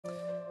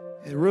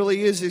It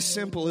really is as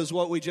simple as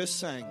what we just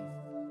sang.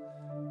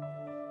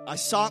 I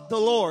sought the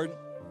Lord.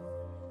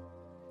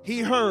 He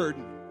heard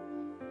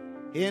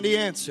and He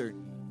answered.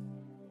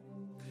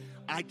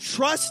 I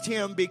trust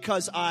Him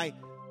because I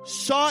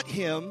sought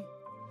Him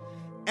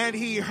and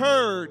He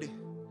heard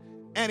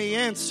and He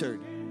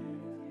answered.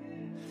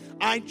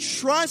 I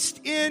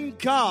trust in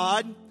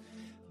God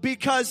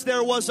because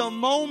there was a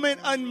moment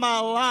in my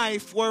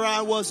life where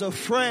I was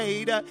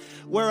afraid,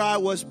 where I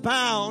was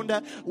bound,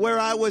 where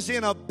I was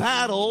in a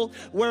battle,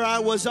 where I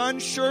was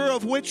unsure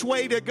of which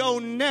way to go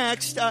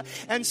next.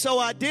 And so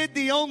I did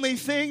the only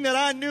thing that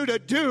I knew to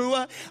do.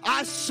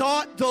 I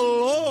sought the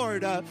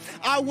Lord.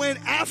 I went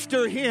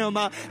after Him.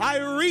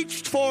 I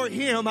reached for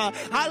Him.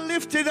 I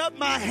lifted up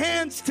my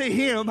hands to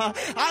Him.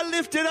 I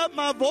lifted up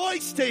my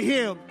voice to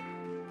Him.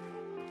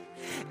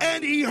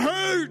 And He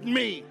heard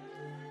me.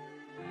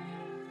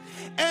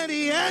 And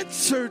He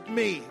answered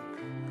me.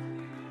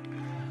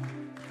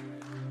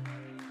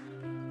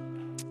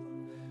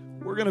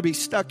 We're going to be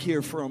stuck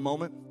here for a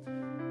moment,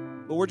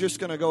 but we're just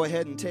going to go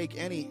ahead and take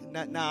any.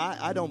 Now,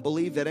 I don't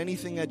believe that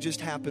anything that just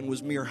happened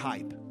was mere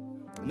hype.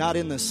 Not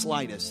in the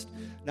slightest.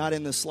 Not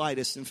in the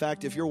slightest. In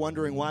fact, if you're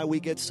wondering why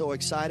we get so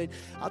excited,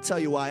 I'll tell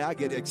you why I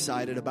get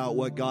excited about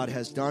what God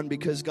has done.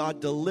 Because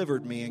God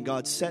delivered me and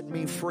God set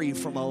me free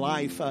from a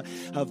life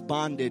of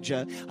bondage,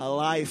 a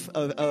life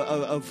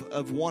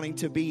of wanting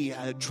to be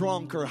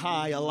drunk or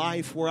high, a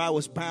life where I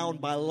was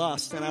bound by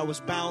lust and I was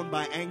bound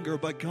by anger.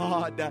 But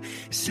God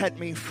set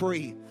me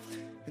free.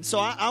 And so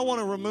I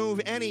want to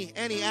remove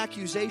any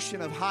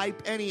accusation of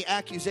hype, any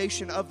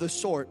accusation of the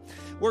sort.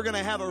 We're going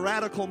to have a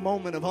radical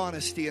moment of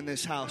honesty in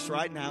this house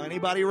right now.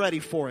 Anybody ready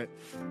for it?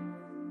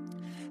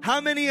 How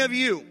many of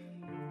you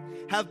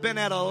have been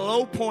at a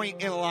low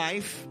point in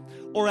life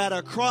or at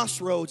a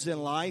crossroads in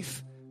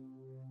life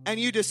and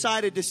you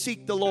decided to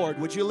seek the Lord?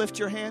 Would you lift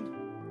your hand?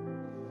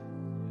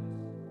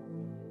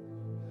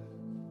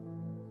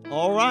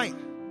 All right.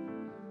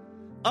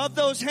 Of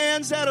those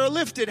hands that are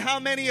lifted, how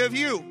many of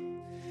you,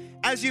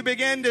 as you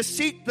began to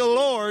seek the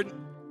Lord,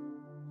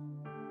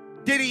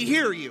 did He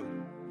hear you?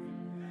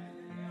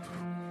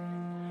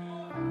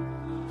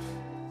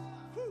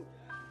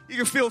 You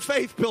can feel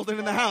faith building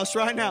in the house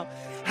right now.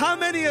 How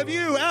many of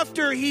you,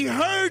 after He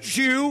heard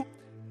you,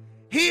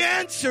 He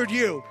answered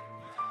you?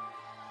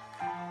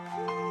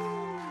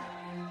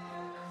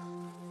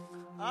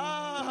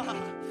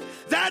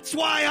 That's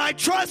why I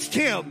trust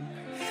Him.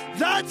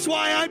 That's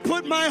why I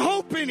put my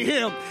hope in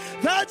Him.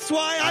 That's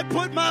why I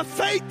put my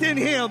faith in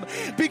Him.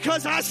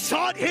 Because I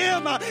sought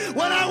Him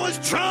when I was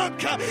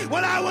drunk,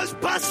 when I was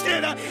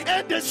busted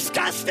and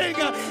disgusting.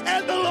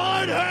 And the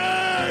Lord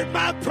heard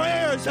my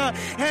prayers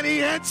and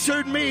He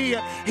answered me.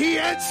 He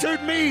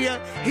answered me.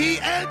 He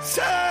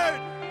answered.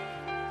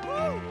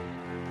 Woo.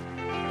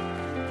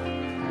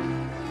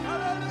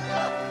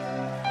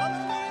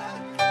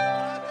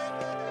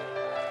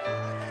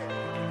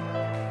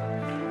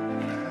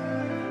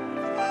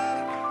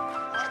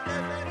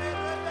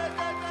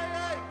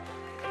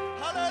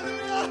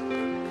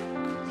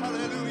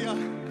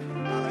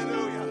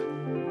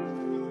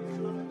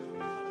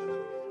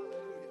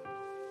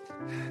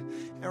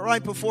 And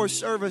right before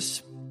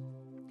service,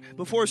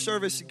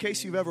 in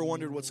case you've ever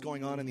wondered what's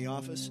going on in the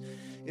office,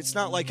 it's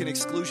not like an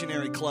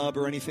exclusionary club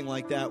or anything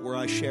like that where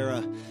I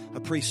share a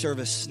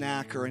pre-service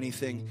snack or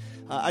anything.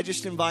 I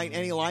just invite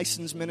any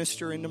licensed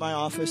minister into my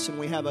office, and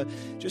we have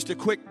just a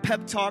quick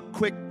pep talk,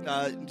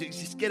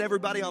 just get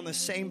everybody on the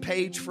same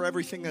page for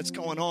everything that's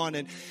going on.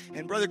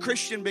 And Brother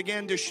Christian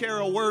began to share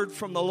a word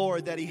from the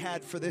Lord that he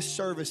had for this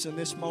service in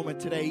this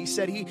moment today. He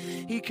said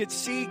he could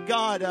see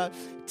God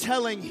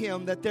telling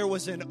him that there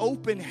was an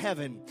open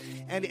heaven,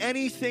 and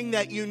anything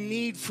that you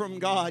need from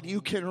God,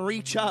 you can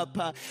reach up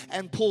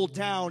and pull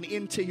down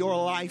into your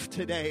life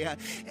today.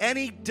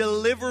 Any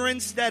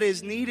deliverance that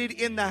is needed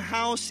in the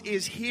house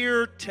is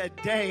here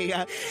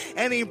today.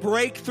 Any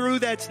breakthrough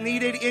that's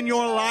needed in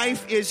your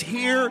life is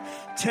here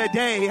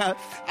today.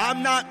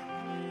 I'm not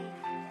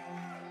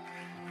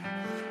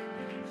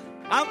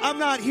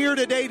here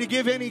today to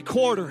give any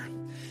quarter.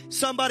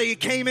 Somebody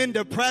came in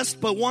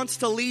depressed but wants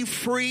to leave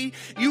free.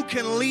 You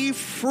can leave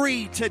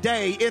free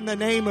today in the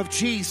name of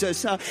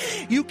Jesus.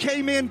 You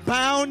came in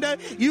bound.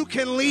 You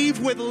can leave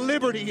with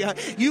liberty.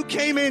 You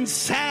came in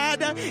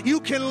sad.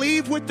 You can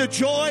leave with the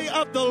joy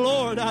of the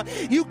Lord.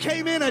 You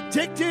came in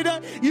addicted.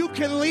 You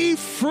can leave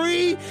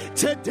free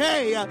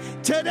today.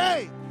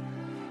 Today.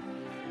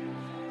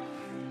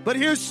 But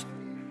here's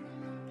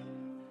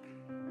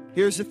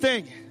the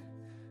thing.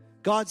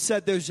 God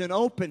said there's an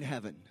open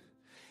heaven.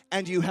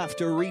 And you have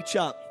to reach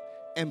up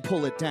and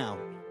pull it down.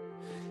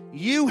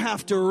 You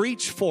have to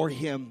reach for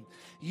Him.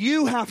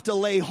 You have to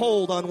lay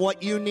hold on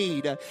what you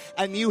need,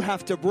 and you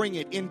have to bring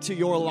it into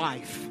your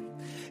life.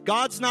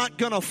 God's not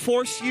going to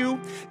force you.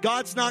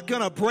 God's not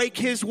going to break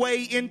his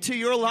way into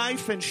your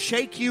life and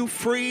shake you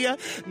free.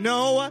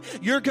 No,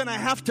 you're going to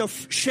have to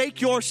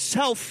shake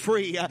yourself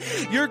free.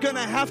 You're going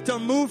to have to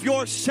move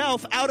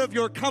yourself out of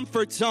your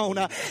comfort zone.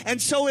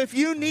 And so if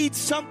you need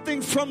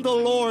something from the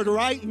Lord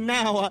right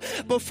now,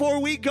 before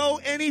we go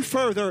any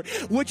further,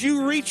 would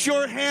you reach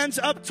your hands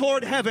up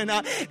toward heaven?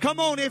 Come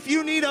on, if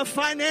you need a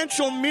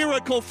financial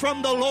miracle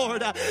from the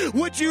Lord,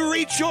 would you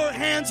reach your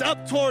hands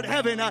up toward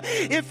heaven?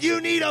 If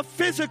you need a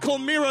physical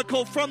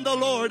miracle from the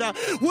Lord,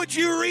 would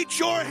you reach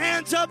your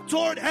hands up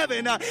toward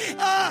heaven?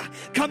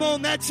 Come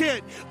on, that's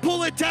it.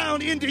 Pull it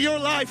down into your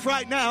life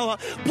right now.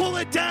 Pull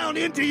it down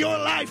into your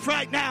life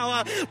right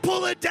now.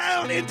 Pull it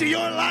down into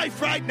your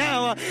life right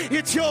now.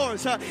 It's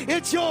yours.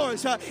 It's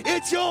yours.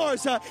 It's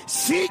yours.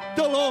 Seek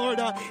the Lord.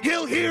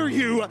 He'll hear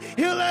you.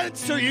 He'll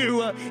answer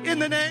you in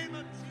the name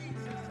of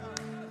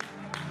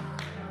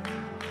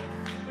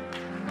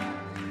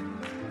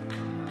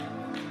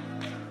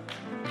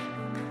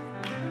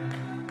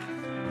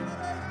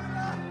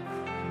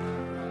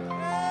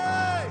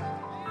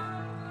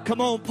Come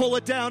on, pull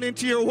it down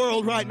into your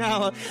world right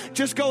now.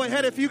 Just go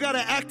ahead. If you got to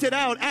act it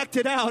out, act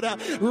it out.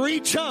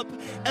 Reach up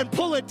and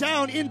pull it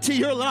down into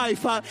your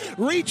life.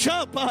 Reach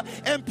up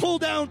and pull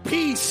down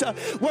peace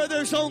where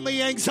there's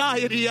only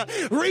anxiety.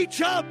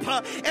 Reach up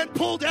and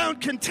pull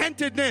down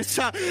contentedness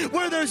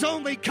where there's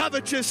only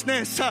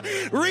covetousness.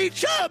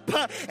 Reach up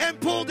and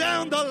pull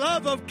down the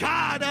love of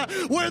God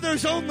where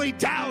there's only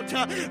doubt.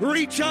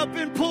 Reach up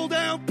and pull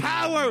down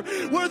power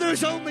where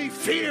there's only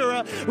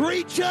fear.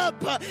 Reach up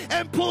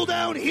and pull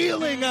down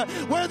healing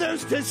where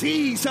there's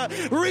disease.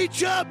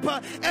 Reach up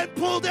and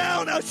pull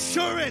down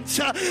assurance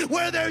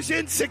where there's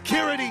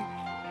insecurity.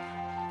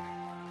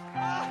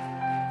 Hallelujah.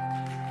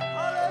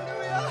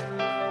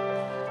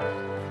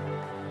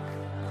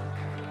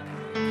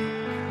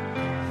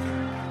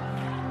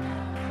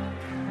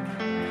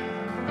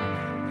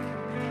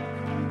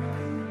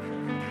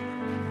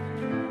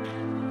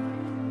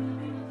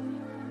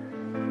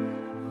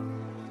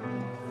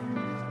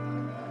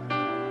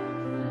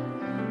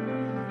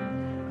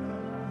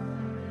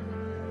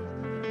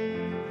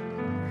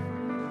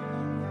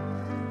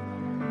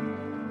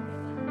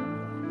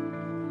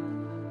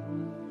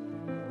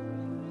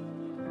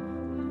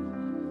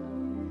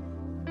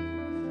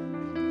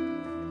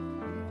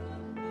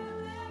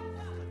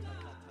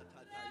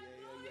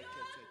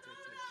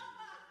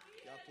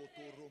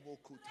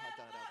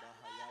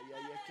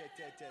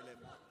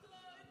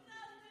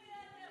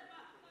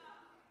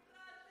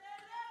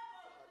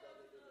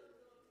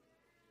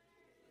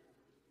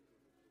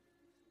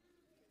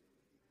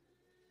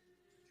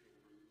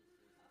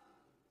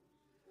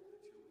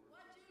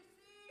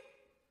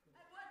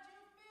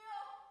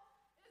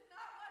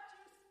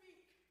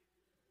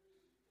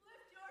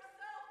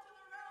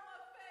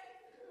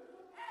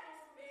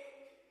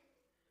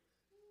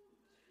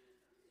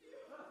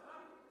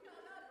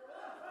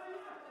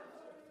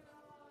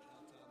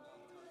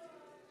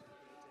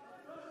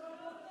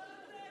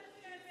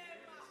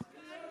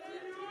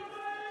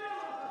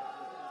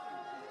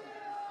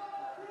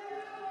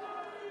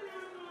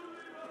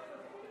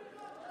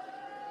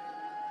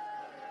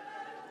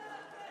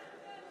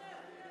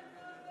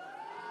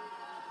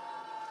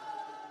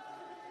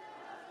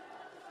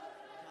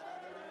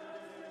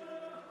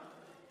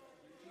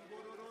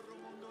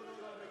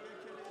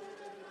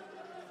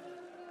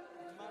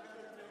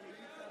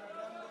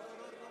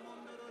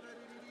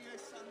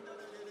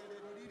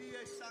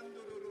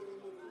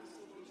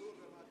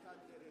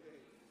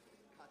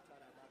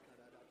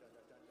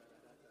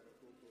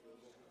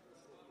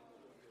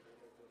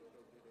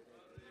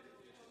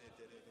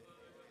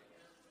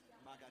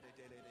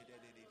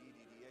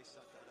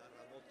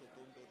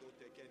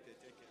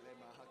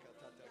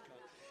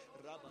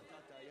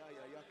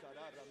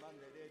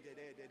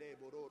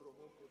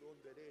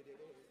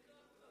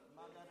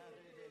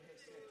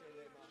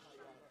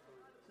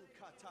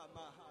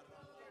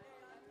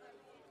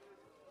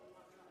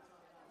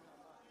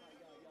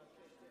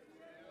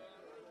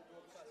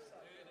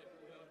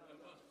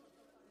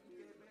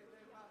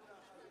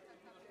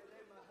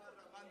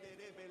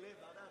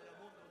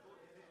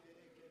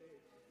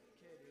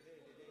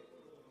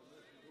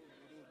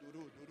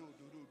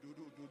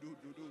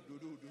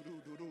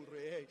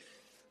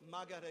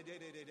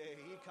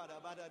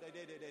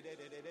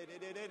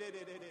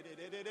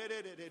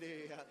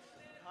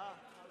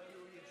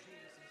 Hallelujah,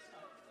 Jesus.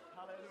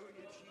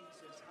 Hallelujah,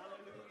 Jesus.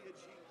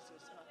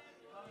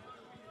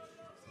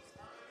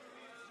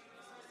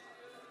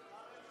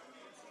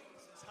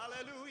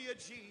 Hallelujah, Jesus. Hallelujah,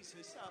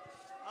 Jesus.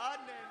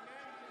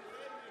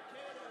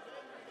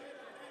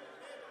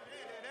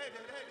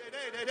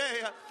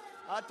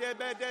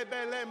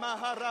 Atebedebele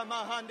mahara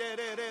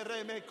mahandere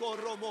reme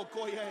koromo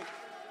koye.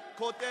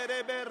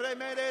 Koterebe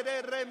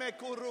remere reme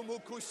kurumu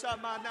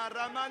kusamana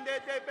ramande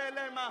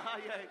debele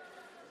mahaye.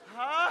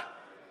 Ha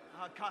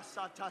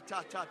akasata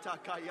tata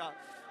kaya.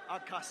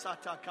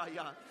 Akasata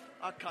kaya.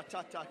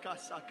 Akatata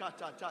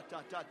kasakata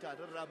tata tata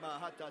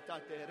ramahata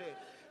tatere.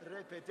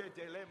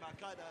 Repetete le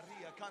makada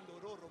ria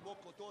kandororo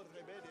moko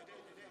torre bede.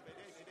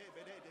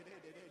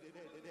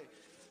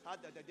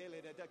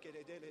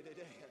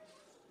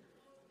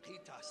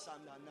 Hita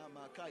sana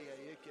nama kaya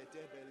yeke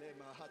debele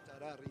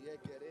mahatarari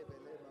yeke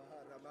rebele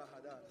mahara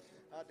mahada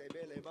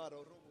adebele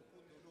baro rumu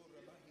kundu nura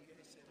mahi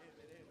yese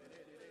debele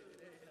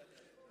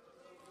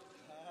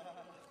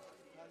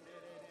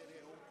andere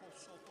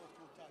okosoto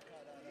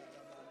kutakara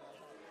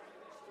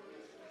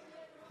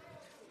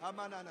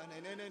amana na ne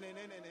ne ne ne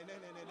ne ne ne ne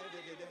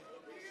ne ne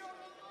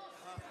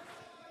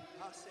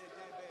ha se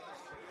debe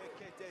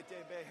yeke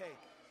debe hey.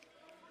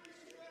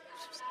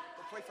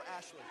 We'll pray for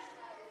Ashley.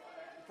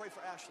 We'll pray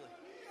for Ashley.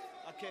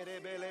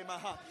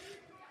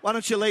 Why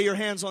don't you lay your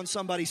hands on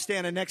somebody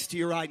standing next to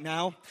you right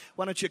now?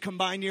 Why don't you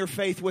combine your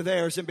faith with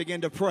theirs and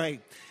begin to pray?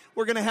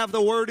 We're going to have the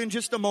word in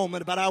just a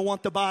moment, but I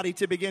want the body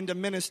to begin to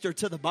minister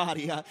to the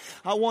body.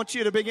 I want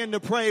you to begin to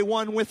pray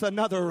one with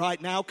another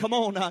right now. Come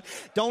on.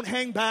 Don't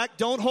hang back.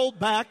 Don't hold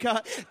back.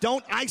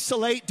 Don't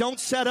isolate. Don't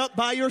set up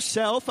by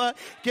yourself.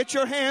 Get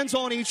your hands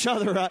on each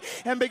other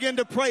and begin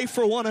to pray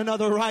for one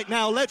another right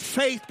now. Let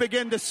faith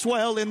begin to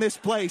swell in this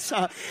place.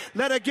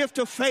 Let a gift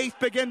of faith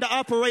begin to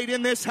operate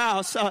in this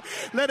house.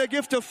 Let a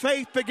gift of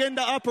faith begin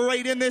to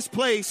operate in this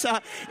place.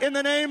 In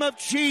the name of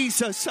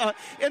Jesus.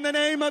 In the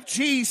name of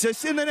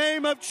Jesus. In the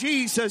name of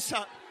Jesus.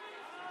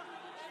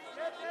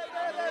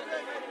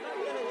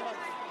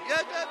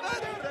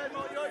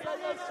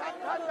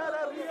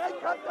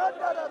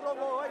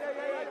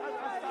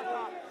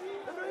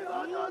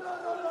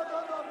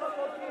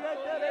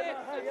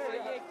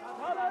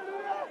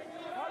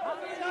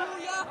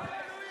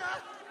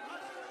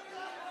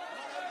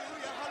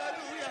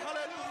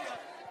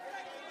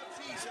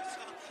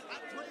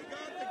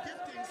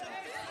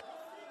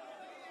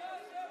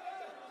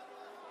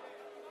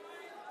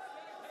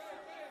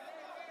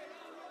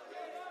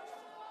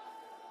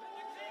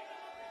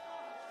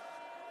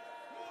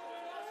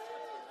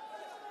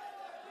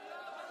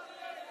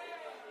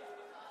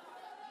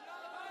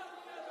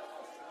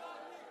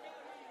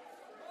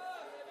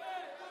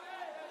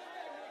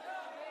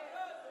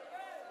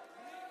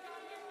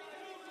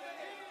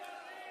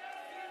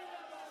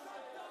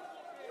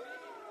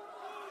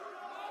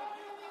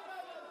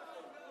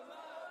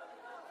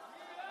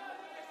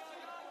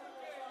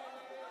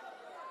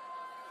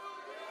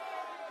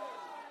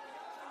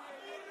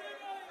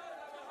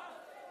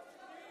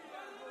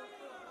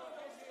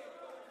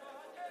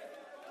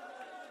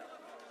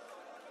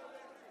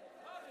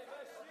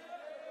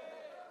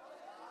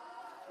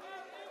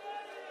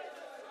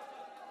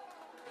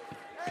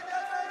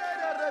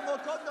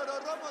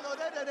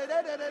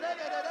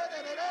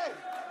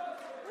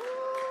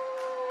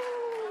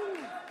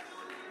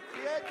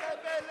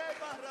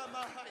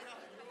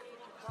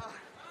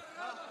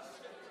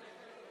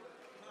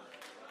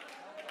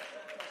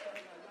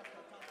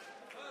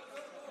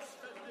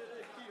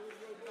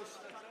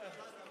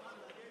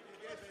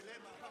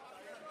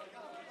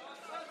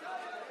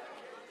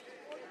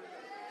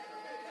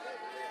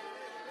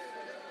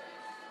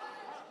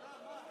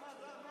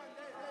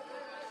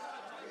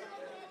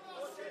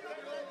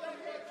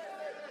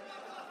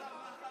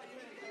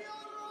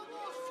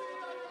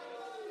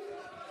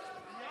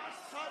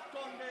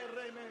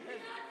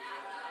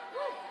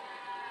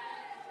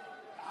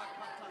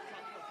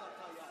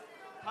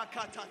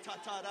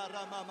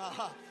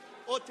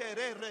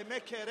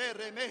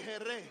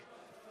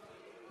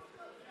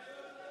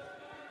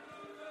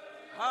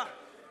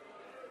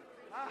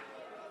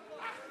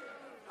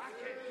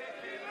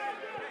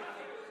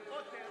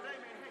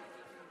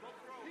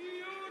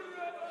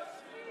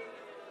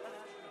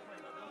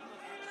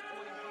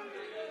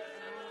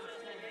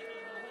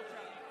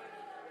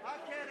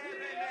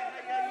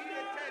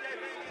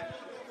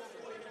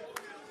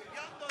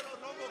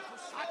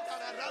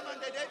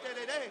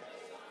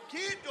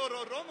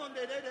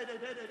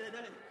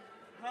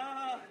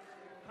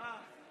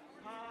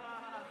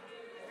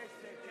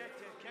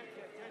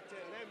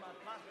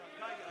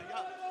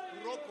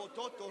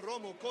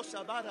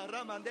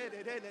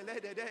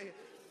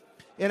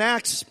 In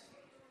Acts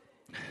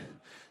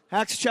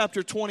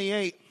chapter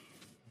 28,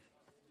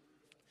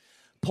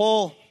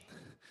 Paul,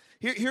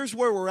 here's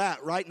where we're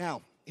at right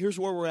now. Here's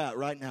where we're at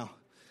right now.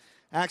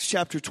 Acts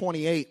chapter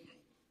 28.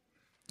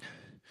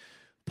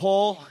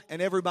 Paul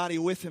and everybody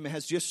with him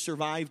has just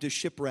survived a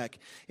shipwreck.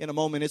 In a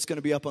moment, it's going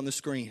to be up on the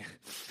screen.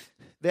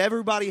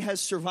 Everybody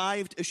has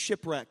survived a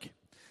shipwreck.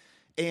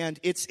 And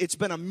it's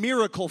been a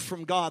miracle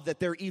from God that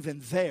they're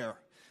even there.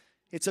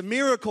 It's a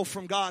miracle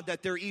from God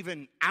that they're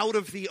even out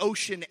of the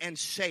ocean and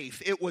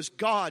safe. It was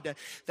God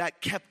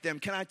that kept them.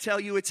 Can I tell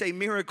you, it's a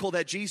miracle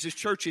that Jesus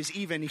Church is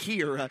even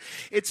here.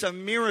 It's a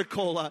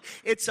miracle.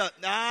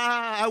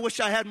 I wish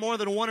I had more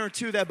than one or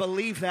two that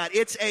believe that.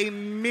 It's a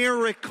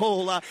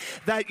miracle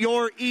that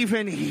you're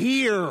even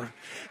here.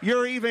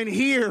 You're even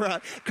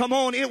here. Come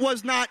on, it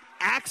was not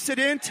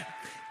accident.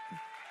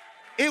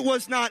 It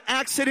was not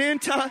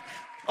accident.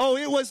 Oh,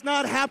 it was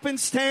not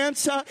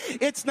happenstance.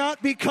 It's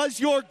not because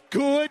you're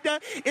good.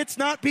 It's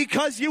not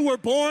because you were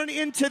born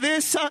into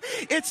this.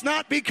 It's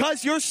not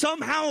because you're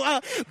somehow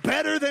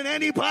better than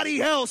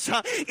anybody else.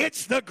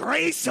 It's the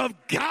grace of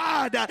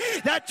God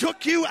that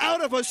took you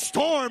out of a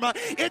storm.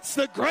 It's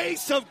the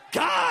grace of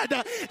God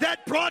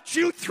that brought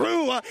you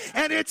through.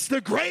 And it's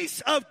the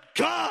grace of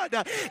God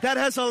that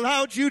has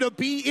allowed you to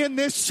be in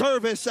this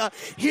service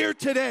here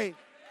today.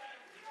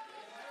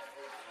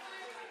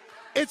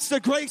 It's the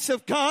grace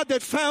of God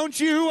that found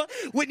you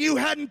when you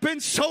hadn't been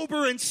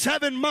sober in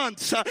 7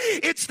 months.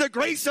 It's the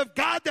grace of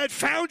God that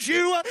found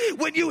you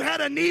when you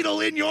had a needle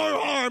in your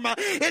arm.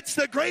 It's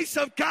the grace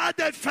of God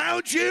that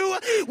found you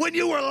when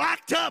you were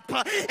locked up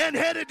and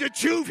headed to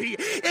juvie.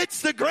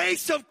 It's the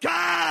grace of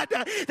God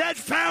that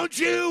found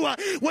you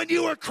when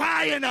you were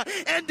crying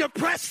and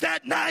depressed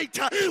that night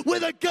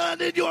with a gun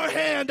in your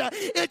hand.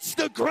 It's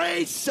the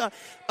grace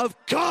of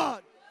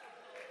God.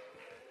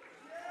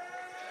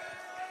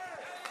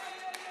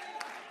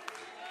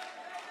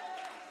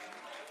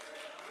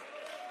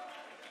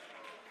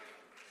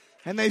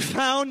 And they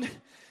found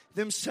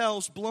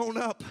themselves blown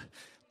up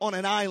on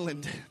an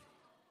island.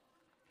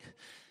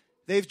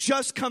 They've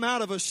just come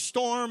out of a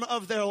storm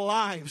of their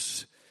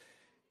lives.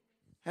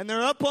 And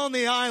they're up on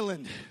the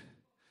island.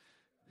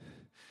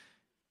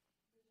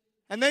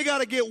 And they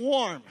got to get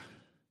warm.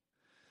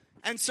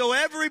 And so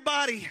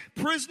everybody,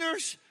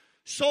 prisoners,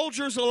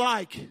 soldiers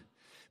alike,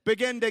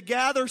 began to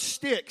gather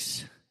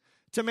sticks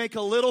to make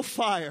a little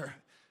fire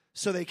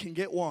so they can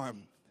get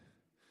warm.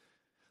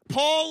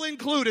 Paul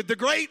included, the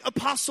great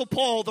Apostle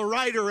Paul, the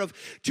writer of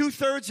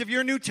 2/3 of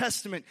your New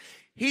Testament.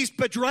 He's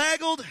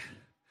bedraggled.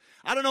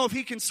 I don't know if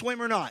he can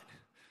swim or not.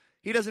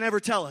 He doesn't ever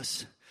tell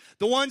us.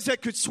 The ones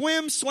that could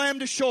swim, swam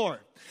to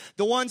shore.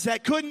 The ones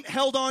that couldn't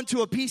held on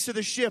to a piece of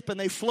the ship and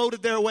they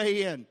floated their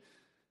way in.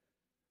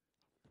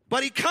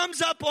 But he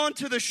comes up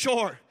onto the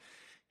shore.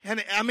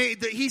 And I mean,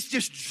 he's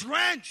just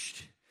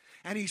drenched.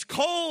 And he's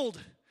cold.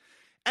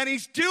 And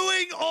he's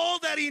doing all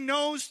that he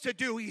knows to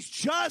do. He's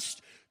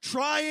just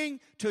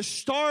trying to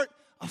start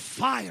a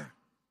fire.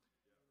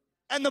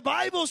 And the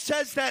Bible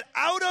says that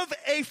out of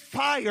a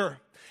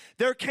fire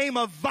there came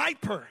a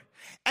viper,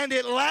 and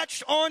it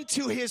latched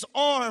onto his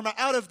arm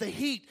out of the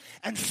heat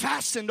and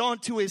fastened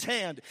onto his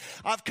hand.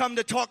 I've come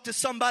to talk to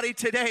somebody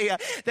today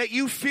that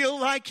you feel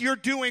like you're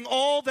doing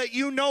all that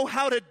you know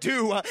how to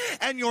do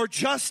and you're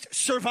just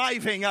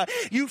surviving.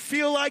 You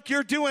feel like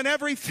you're doing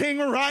everything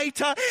right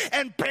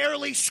and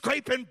barely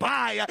scraping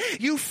by.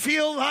 You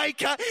feel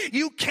like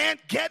you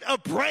can't get a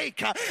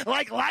break,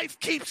 like life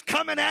keeps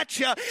coming at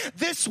you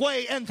this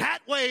way and that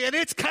way, and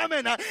it's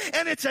coming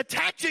and it's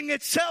attaching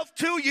itself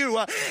to you,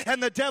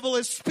 and the devil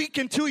is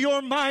speaking to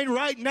your mind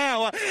right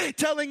now,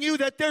 telling you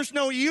that there's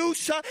no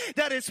use,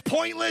 that it's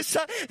pointless,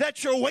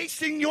 that you're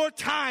wasting your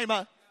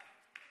time.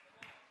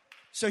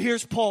 So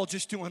here's Paul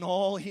just doing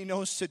all he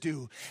knows to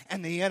do,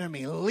 and the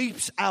enemy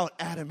leaps out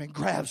at him and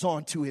grabs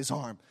onto his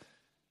arm.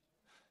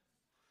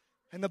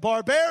 And the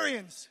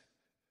barbarians,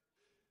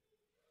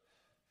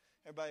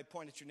 everybody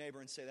point at your neighbor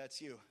and say, that's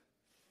you.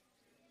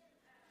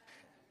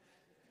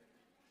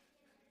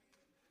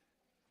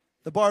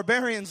 The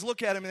barbarians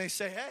look at him and they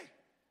say, hey,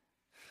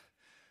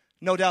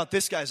 no doubt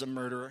this guy's a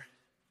murderer.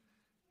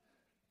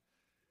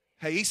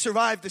 Hey, he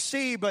survived the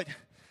sea, but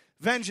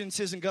vengeance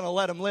isn't going to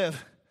let him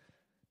live.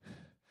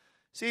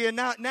 See, and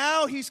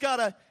now he's got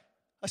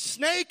a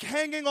snake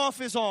hanging off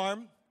his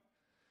arm.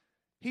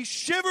 He's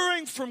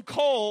shivering from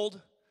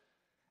cold,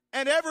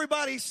 and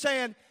everybody's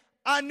saying,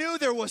 I knew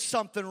there was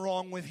something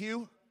wrong with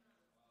you.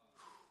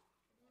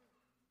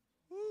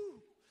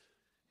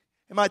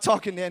 Am I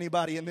talking to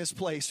anybody in this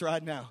place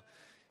right now?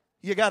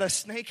 You got a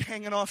snake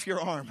hanging off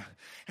your arm,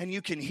 and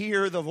you can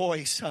hear the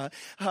voice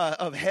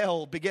of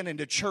hell beginning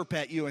to chirp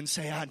at you and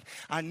say,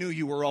 I knew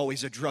you were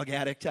always a drug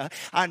addict.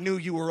 I knew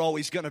you were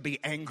always going to be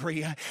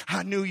angry.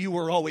 I knew you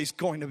were always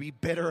going to be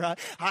bitter.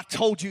 I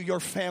told you your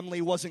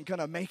family wasn't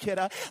going to make it.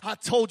 I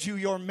told you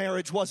your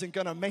marriage wasn't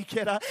going to make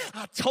it.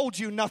 I told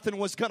you nothing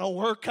was going to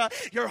work.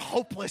 You're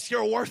hopeless.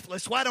 You're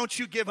worthless. Why don't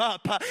you give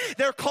up?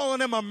 They're calling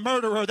him a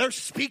murderer. They're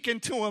speaking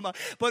to him.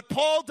 But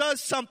Paul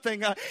does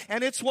something,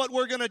 and it's what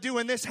we're going to do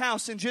in this house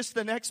in just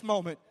the next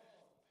moment.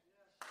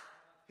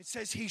 It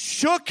says he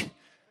shook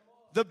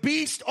the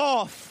beast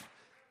off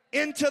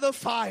into the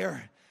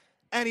fire,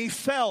 and he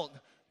felt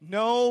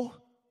no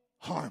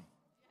harm.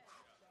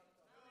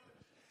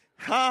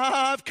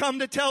 I've come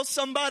to tell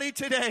somebody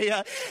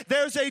today,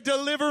 there's a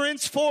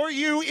deliverance for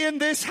you in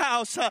this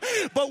house.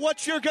 But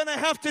what you're going to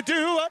have to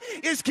do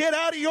is get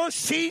out of your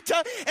seat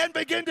and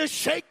begin to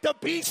shake the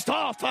beast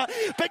off.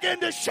 Begin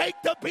to shake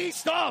the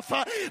beast off.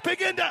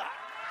 Begin to...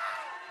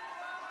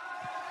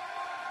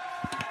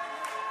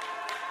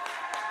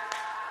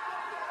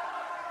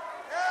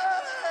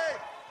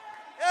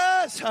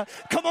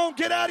 Come on,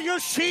 get out of your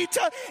seat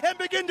and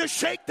begin to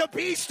shake the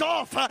beast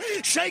off.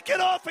 Shake it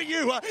off of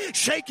you.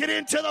 Shake it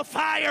into the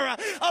fire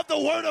of the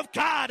Word of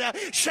God.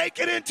 Shake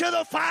it into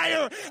the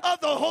fire of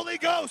the Holy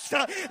Ghost.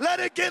 Let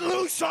it get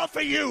loose off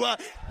of you.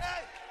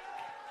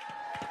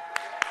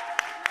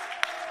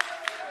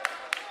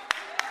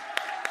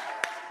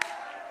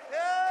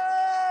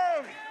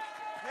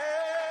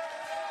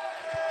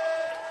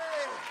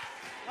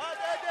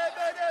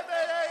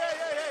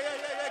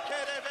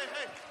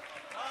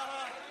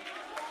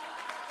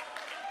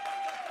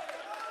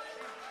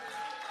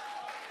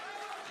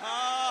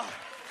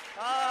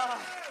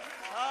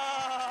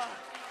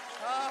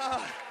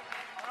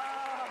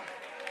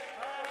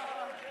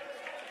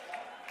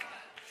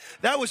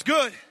 That was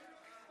good.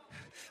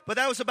 But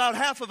that was about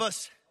half of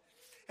us.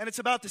 And it's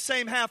about the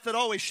same half that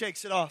always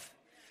shakes it off.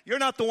 You're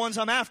not the ones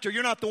I'm after.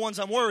 You're not the ones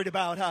I'm worried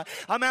about.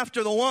 I'm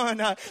after the one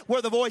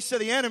where the voice of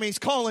the enemy's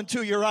calling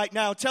to you right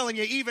now, telling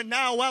you even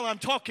now while I'm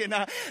talking,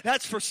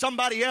 that's for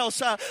somebody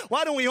else.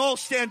 Why don't we all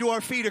stand to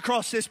our feet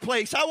across this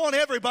place? I want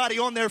everybody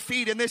on their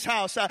feet in this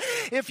house.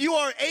 If you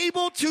are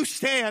able to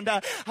stand,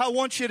 I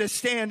want you to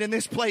stand in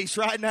this place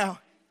right now.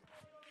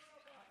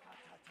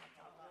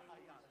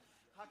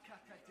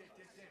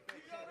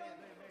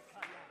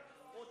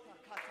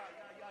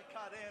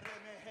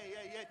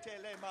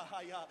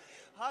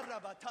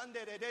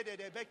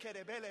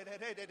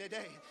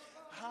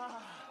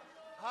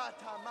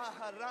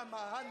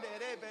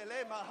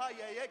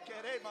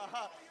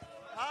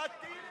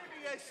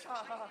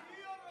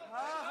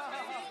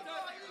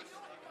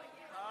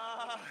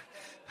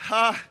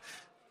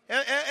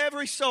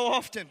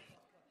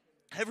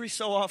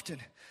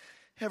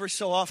 Every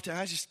so often,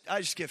 I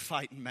just get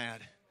fighting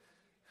mad.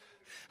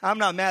 I'm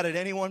not mad at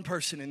any one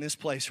person in this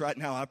place right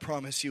now. I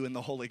promise you in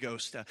the Holy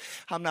Ghost.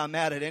 I'm not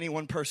mad at any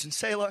one person.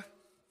 Selah,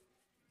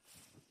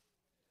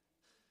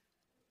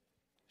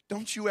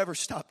 don't you ever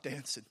stop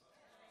dancing.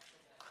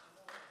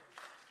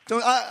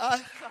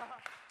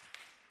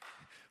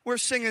 We're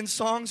singing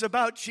songs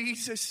about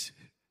Jesus,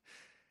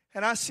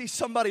 and I see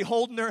somebody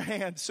holding their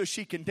hand so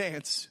she can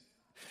dance.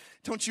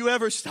 Don't you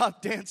ever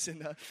stop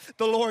dancing.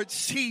 The Lord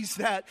sees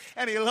that,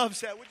 and He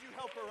loves that. Would you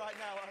help her right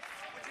now?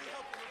 Would you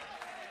help her?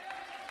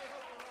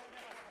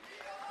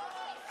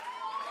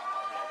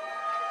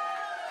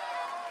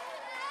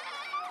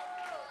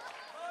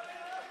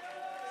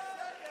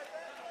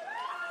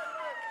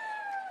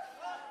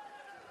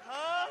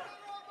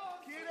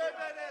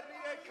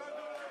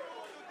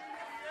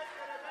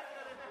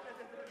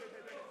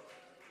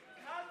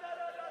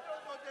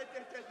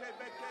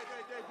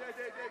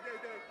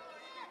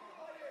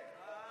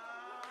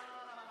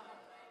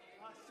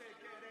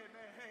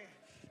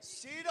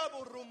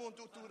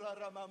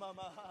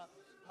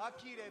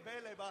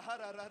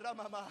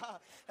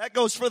 That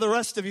goes for the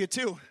rest of you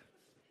too.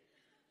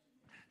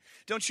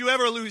 Don't you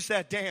ever lose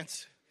that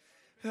dance.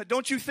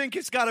 Don't you think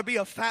it's got to be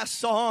a fast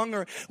song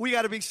or we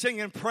got to be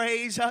singing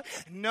praise?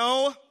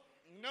 No,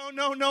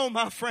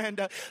 my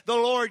friend. The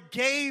Lord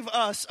gave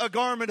us a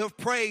garment of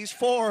praise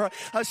for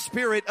a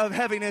spirit of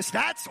heaviness.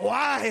 That's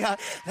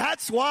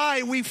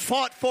why we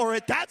fought for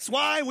it. That's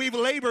why we've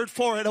labored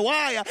for it.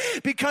 Why?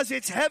 Because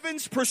it's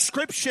heaven's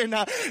prescription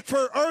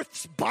for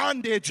earth's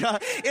bondage.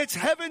 It's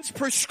heaven's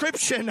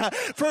prescription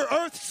for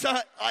earth's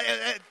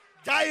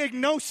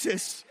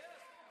diagnosis.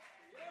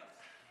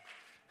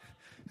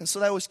 And so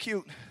that was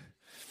cute.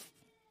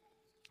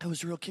 That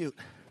was real cute.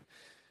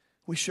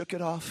 We shook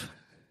it off.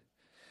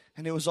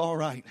 And it was all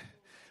right.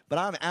 But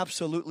I'm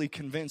absolutely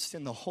convinced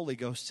in the Holy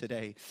Ghost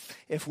today,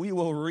 if we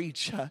will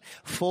reach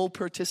full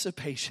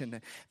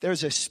participation,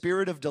 there's a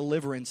spirit of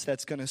deliverance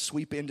that's going to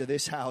sweep into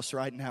this house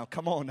right now.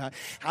 Come on.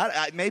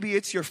 Maybe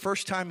it's your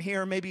first time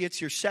here. Maybe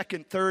it's your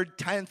second, third,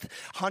 10th,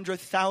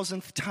 100th,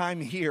 1000th time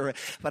here.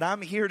 But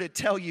I'm here to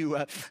tell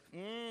you,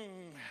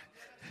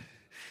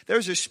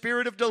 there's a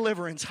spirit of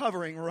deliverance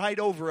hovering right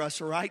over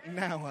us right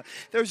now.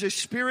 There's a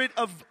spirit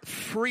of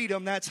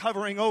freedom that's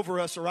hovering over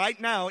us right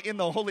now in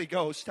the Holy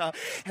Ghost.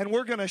 And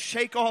we're going to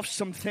shake off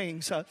some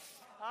things. I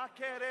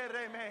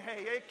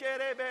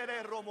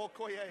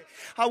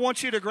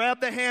want you to grab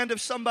the hand of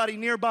somebody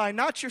nearby,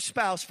 not your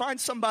spouse. Find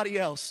somebody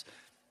else.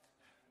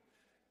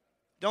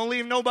 Don't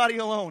leave nobody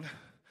alone.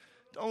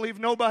 Don't leave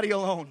nobody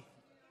alone.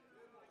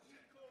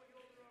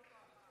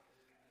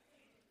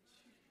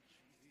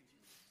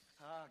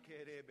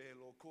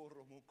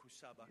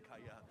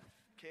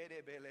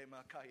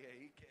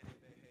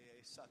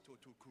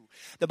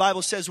 The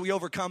Bible says we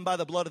overcome by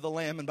the blood of the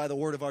Lamb and by the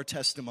word of our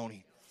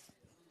testimony.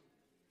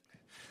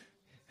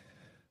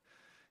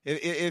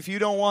 If you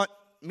don't want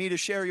me to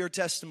share your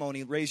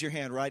testimony, raise your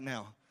hand right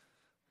now.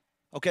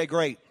 Okay,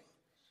 great.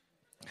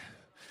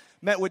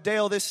 Met with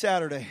Dale this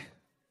Saturday.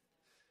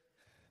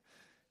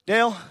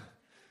 Dale,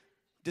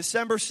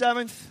 December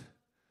 7th,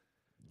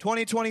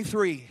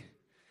 2023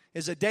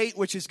 is a date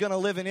which is going to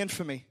live in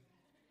infamy.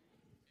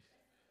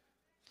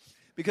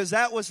 Because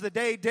that was the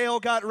day Dale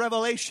got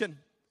revelation.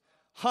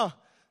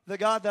 The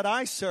God that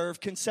I serve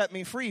can set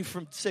me free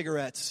from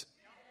cigarettes.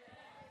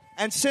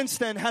 And since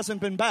then hasn't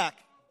been back.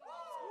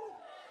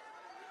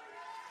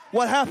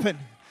 What happened?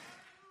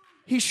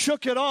 He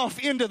shook it off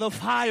into the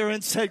fire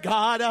and said,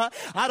 God,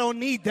 I don't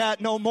need that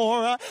no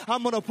more.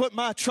 I'm going to put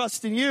my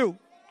trust in you.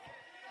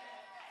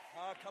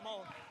 Come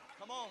on.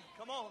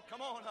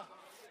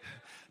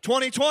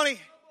 2020.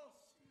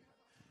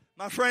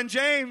 My friend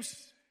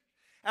James,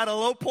 at a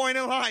low point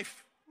in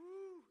life,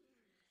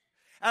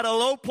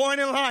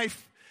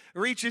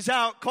 reaches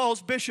out,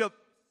 calls Bishop.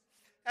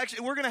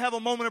 Actually, we're going to have a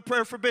moment of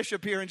prayer for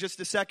Bishop here in just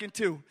a second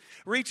too.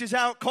 Reaches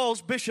out,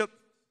 calls Bishop.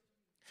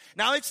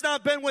 Now, it's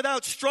not been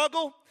without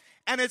struggle,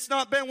 and it's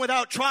not been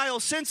without trial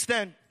since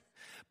then.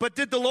 But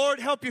did the Lord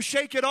help you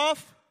shake it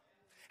off?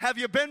 Have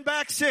you been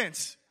back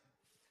since?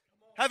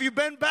 Have you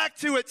been back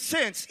to it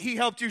since He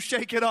helped you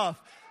shake it off?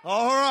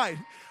 All right.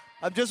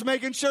 I'm just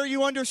making sure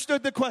you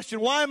understood the question.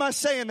 Why am I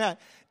saying that?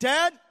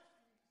 Dad,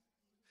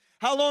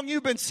 how long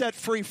you been set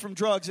free from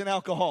drugs and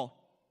alcohol?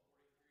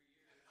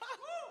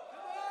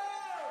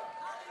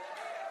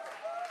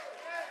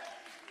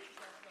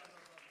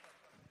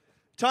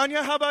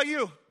 Tanya, how about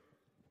you?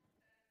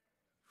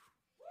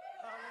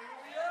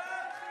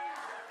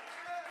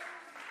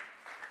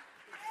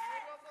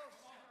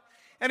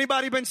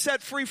 Anybody been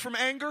set free from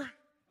anger?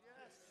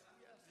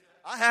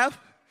 I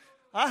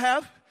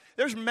have.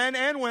 There's men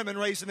and women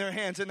raising their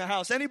hands in the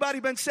house. Anybody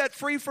been set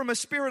free from a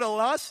spirit of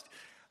lust?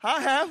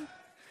 I have.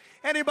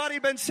 Anybody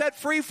been set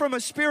free from a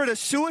spirit of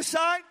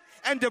suicide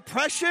and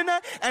depression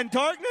and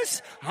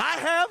darkness? I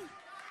have.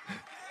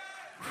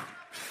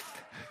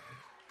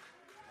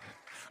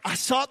 I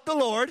sought the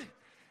Lord.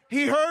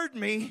 He heard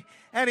me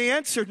and He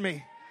answered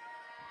me.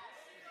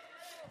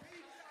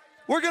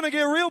 We're going to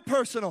get real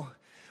personal.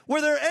 Were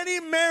there any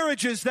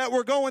marriages that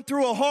were going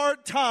through a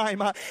hard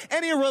time?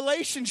 Any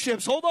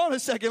relationships? Hold on a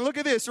second. Look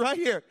at this right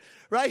here.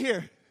 Right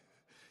here.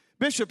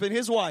 Bishop and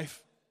his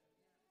wife.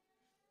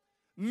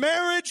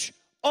 Marriage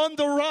on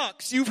the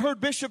rocks. You've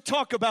heard Bishop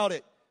talk about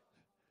it.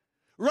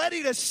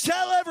 Ready to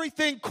sell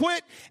everything,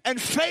 quit,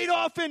 and fade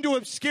off into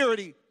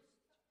obscurity.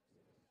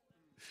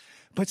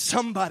 But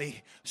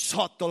somebody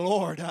sought the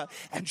Lord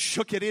and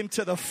shook it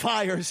into the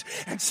fires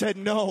and said,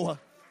 no.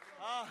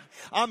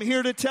 I'm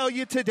here to tell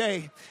you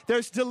today,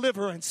 there's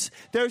deliverance.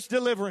 There's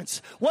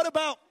deliverance. What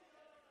about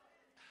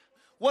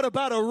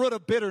a root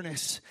of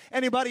bitterness?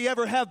 Anybody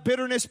ever have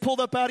bitterness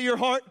pulled up out of your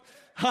heart?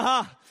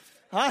 I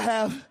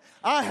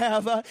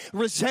have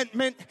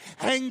resentment,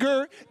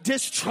 anger,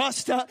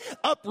 distrust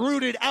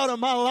uprooted out of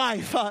my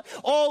life.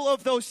 All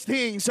of those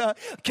things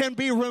can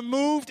be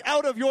removed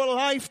out of your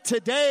life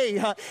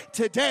today.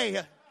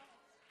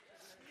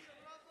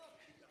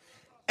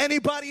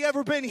 Anybody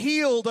ever been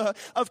healed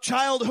of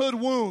childhood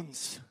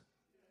wounds?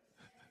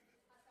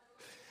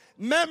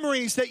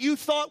 Memories that you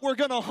thought were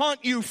going to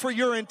haunt you for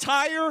your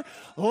entire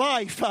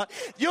life.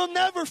 You'll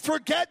never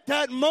forget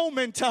that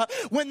moment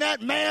when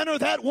that man or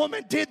that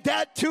woman did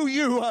that to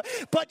you.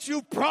 But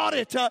you brought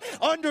it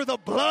under the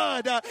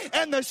blood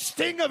and the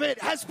sting of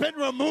it has been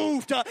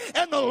removed.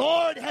 And the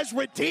Lord has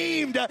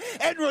redeemed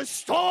and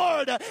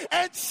restored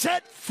and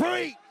set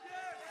free.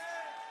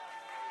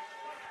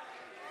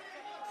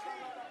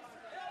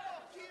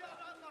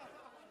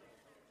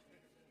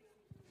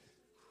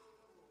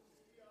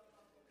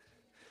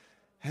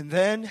 And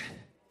then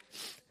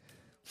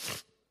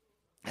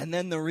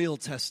the real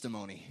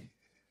testimony.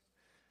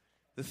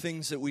 The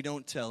things that we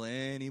don't tell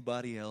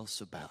anybody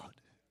else about.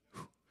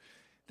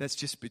 That's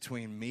just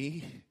between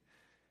me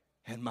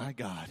and my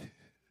God.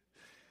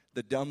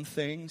 The dumb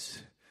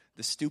things,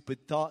 the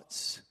stupid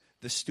thoughts,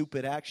 the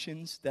stupid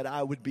actions that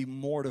I would be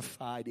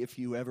mortified if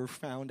you ever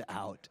found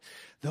out.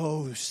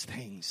 Those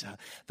things,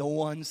 the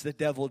ones the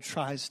devil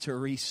tries to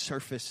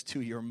resurface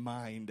to your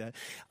mind.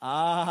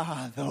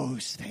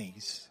 Those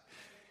things.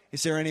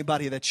 Is there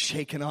anybody that's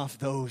shaken off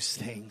those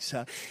things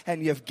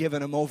and you've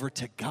given them over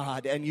to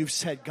God and you've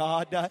said,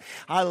 God,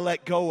 I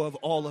let go of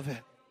all of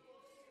it?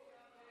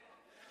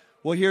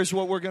 Well, here's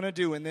what we're going to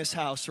do in this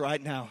house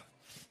right now.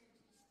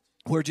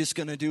 We're just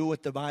going to do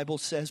what the Bible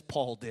says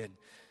Paul did.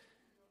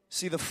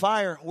 See, the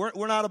fire,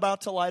 we're not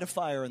about to light a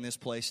fire in this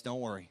place.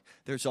 Don't worry.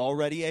 There's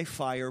already a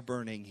fire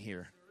burning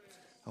here.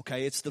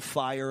 Okay, it's the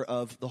fire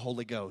of the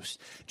Holy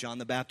Ghost. John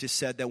the Baptist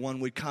said that one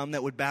would come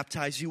that would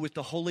baptize you with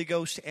the Holy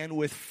Ghost and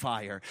with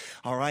fire.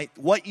 All right,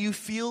 what you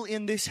feel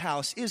in this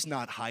house is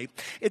not hype.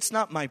 It's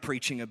not my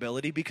preaching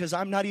ability because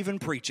I'm not even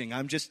preaching.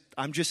 I'm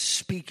just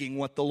speaking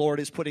what the Lord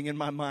is putting in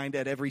my mind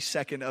at every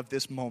second of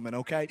this moment,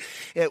 okay?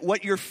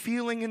 What you're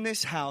feeling in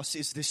this house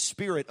is the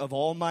Spirit of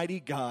Almighty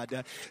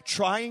God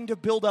trying to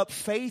build up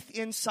faith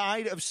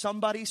inside of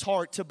somebody's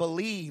heart to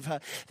believe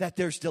that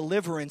there's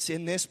deliverance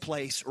in this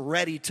place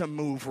ready to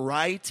move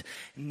right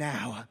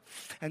now.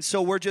 And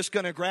so we're just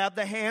going to grab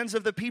the hands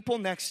of the people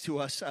next to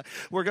us.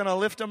 We're going to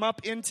lift them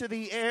up into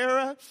the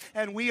air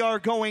and we are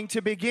going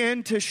to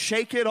begin to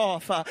shake it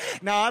off.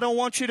 Now, I don't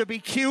want you to be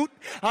cute.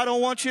 I don't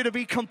want you to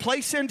be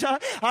complacent.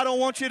 I don't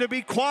want you to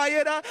be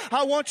quiet.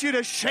 I want you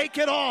to shake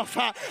it off.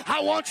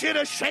 I want you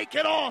to shake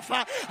it off.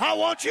 I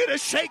want you to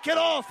shake it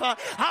off.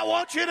 I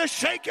want you to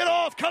shake it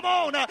off. Come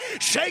on.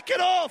 Shake it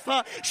off.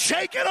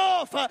 Shake it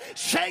off.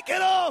 Shake it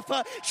off.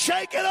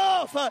 Shake it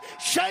off.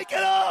 Shake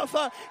it off.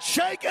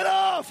 Shake it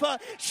off.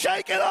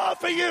 Shake it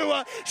off of you.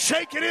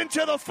 Shake it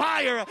into the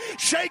fire.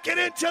 Shake it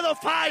into the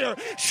fire.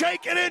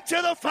 Shake it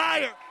into the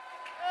fire.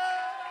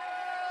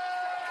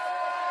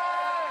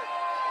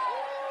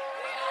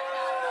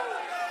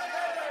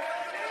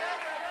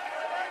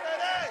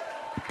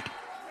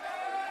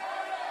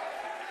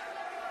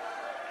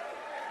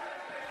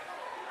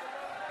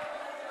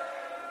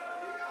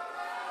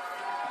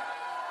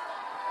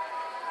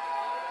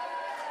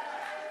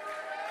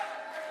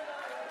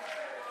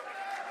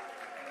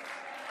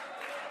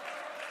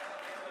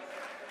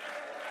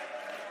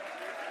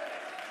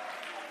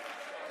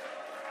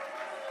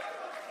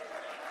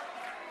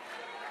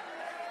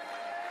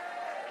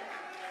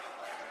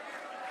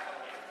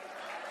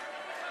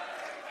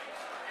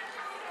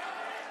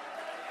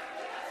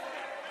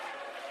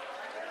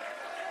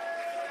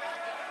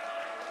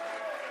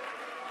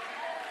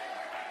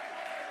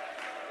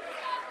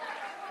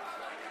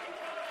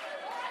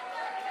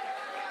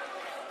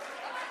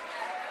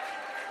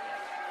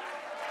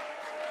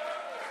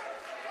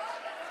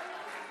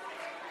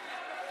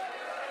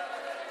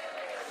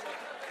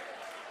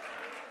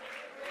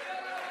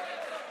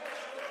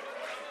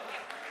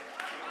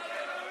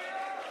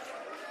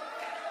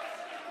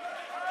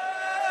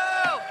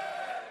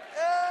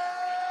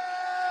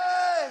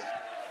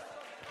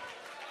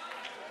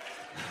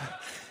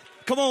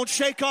 Come on,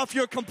 shake off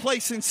your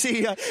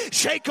complacency.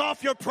 Shake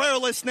off your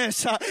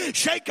prayerlessness.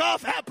 Shake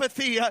off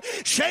apathy.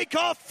 Shake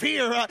off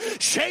fear.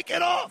 Shake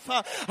it off.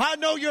 I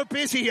know you're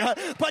busy,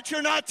 but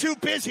you're not too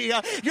busy.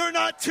 You're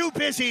not too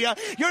busy.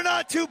 You're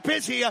not too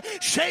busy.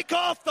 Shake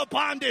off the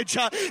bondage.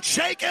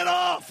 Shake it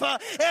off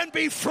and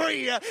be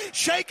free.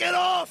 Shake it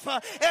off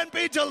and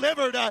be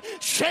delivered.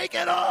 Shake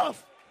it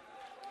off.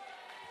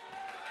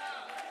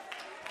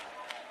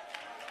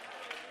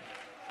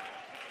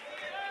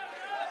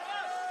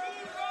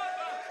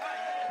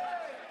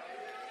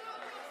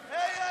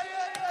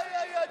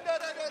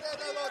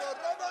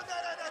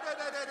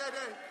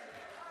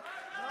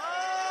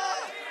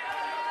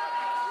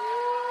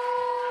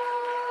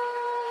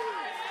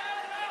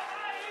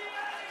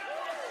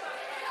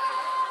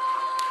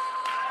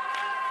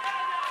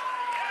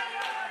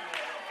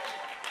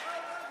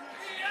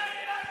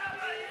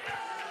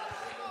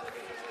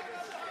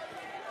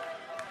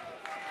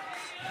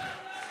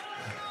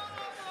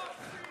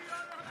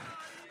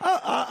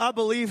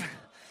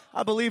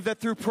 I believe that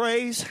through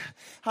praise,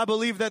 I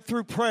believe that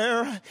through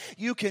prayer,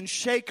 you can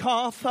shake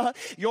off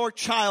your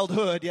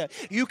childhood.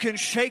 You can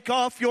shake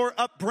off your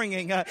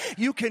upbringing.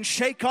 You can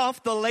shake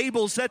off the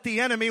labels that the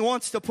enemy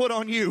wants to put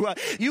on you.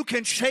 You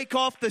can shake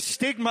off the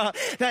stigma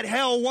that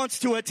hell wants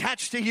to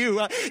attach to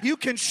you. You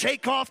can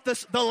shake off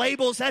the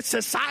labels that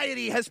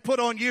society has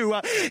put on you.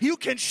 You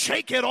can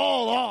shake it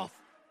all off.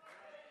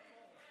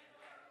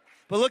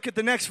 But look at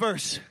the next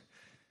verse.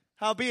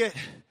 Howbeit,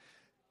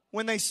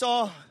 when they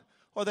saw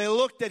or they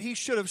looked that he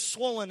should have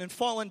swollen and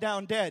fallen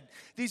down dead.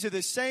 These are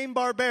the same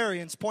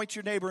barbarians. Point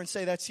your neighbor and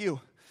say, that's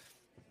you.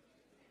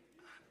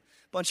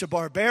 Bunch of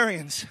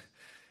barbarians.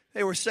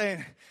 They were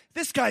saying,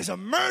 this guy's a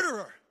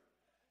murderer.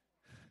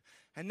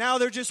 And now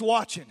they're just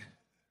watching.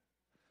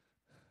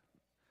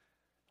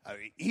 I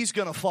mean, he's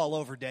going to fall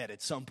over dead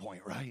at some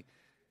point, right?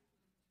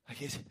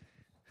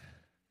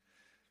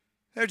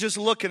 They're just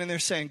looking and they're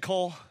saying,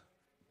 Cole,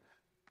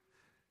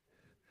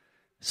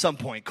 some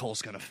point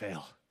Cole's going to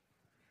fail.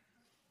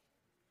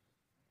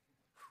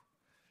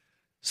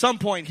 Some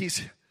point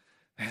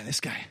this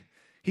guy,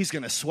 he's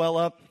going to swell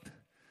up.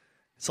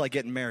 It's like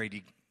getting married.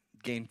 You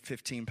gain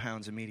 15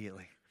 pounds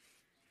immediately.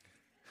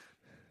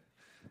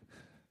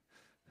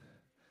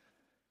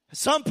 At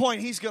some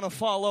point, he's going to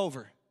fall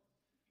over.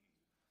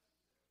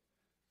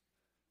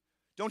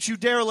 Don't you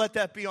dare let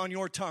that be on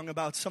your tongue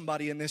about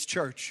somebody in this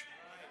church.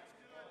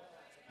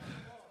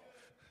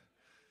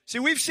 See,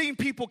 we've seen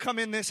people come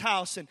in this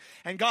house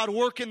and God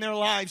work in their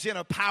lives in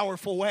a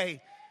powerful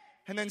way.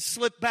 And then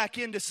slip back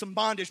into some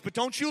bondage. But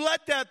don't you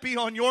let that be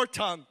on your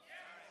tongue.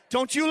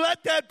 Don't you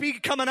let that be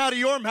coming out of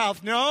your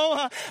mouth.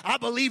 No, I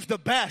believe the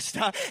best.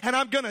 And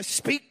I'm going to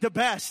speak the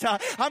best.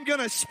 I'm going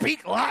to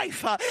speak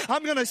life.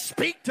 I'm going to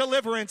speak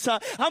deliverance.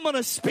 I'm going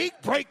to speak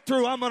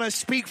breakthrough. I'm going to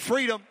speak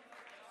freedom.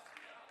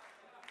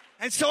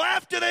 And so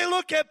after they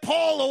look at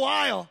Paul a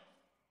while,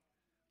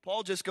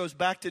 Paul just goes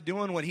back to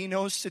doing what he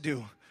knows to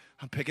do.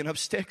 I'm picking up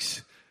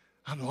sticks.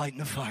 I'm lighting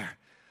the fire.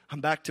 I'm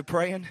back to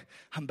praying.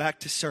 I'm back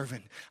to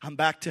serving. I'm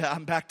back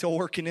to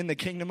working in the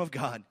kingdom of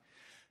God.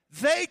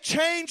 They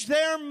changed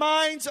their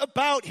minds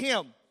about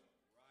him.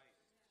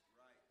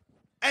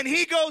 And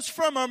he goes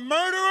from a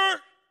murderer,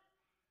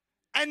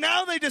 and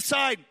now they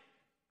decide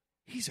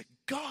he's a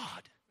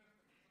god.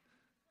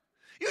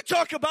 You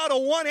talk about a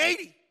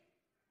 180.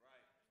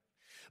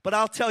 But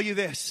I'll tell you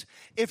this,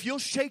 if you'll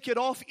shake it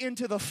off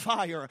into the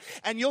fire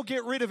and you'll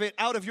get rid of it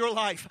out of your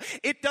life,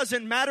 it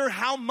doesn't matter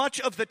how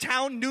much of the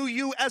town knew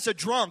you as a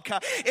drunk.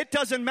 It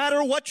doesn't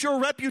matter what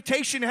your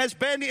reputation has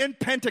been in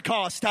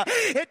Pentecost.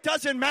 It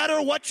doesn't matter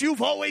what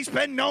you've always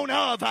been known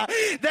of.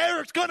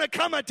 There's going to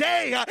come a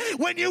day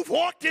when you've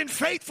walked in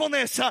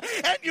faithfulness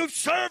and you've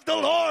served the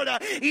Lord.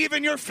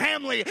 Even your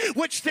family,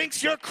 which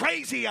thinks you're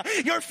crazy,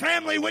 your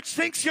family, which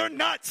thinks you're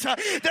nuts,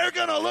 they're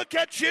going to look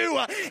at you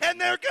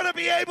and they're going to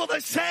be able to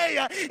say,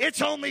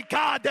 it's only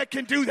God that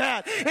can do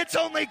that. It's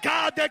only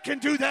God that can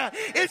do that.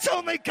 It's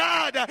only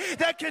God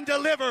that can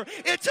deliver.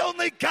 It's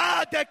only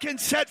God that can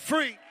set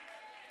free.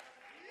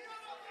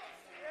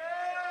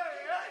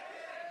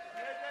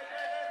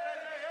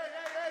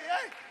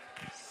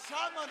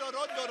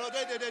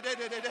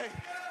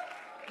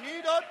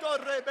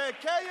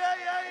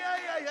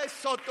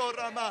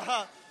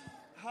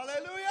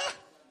 Hallelujah.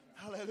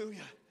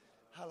 Hallelujah.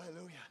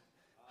 Hallelujah.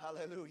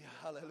 Hallelujah.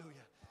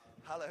 Hallelujah.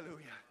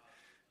 Hallelujah.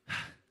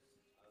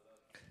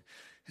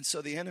 And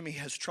so the enemy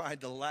has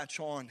tried to latch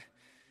on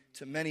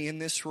to many in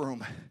this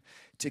room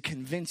to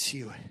convince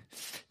you.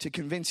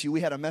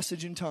 We had a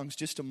message in tongues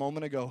just a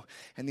moment ago,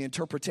 and the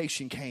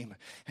interpretation came.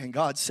 And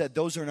God said,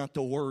 those are not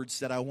the words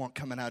that I want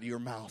coming out of your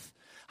mouth.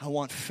 I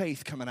want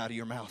faith coming out of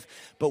your mouth.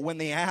 But when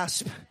the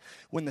asp,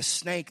 when the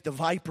snake, the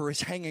viper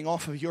is hanging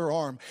off of your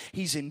arm,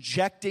 he's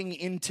injecting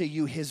into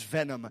you his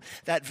venom.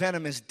 That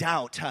venom is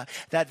doubt.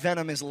 That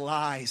venom is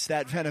lies.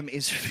 That venom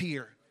is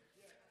fear.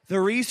 The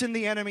reason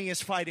the enemy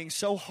is fighting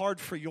so hard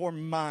for your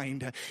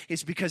mind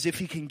is because if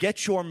he can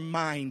get your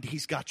mind,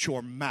 he's got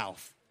your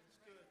mouth.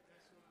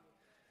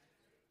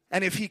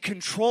 And if he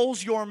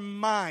controls your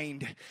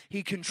mind,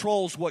 he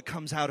controls what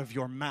comes out of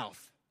your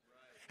mouth.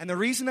 And the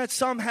reason that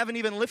some haven't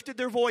even lifted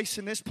their voice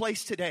in this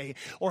place today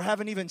or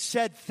haven't even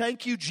said,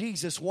 thank you,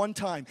 Jesus, one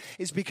time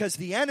is because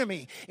the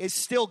enemy is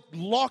still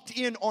locked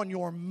in on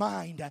your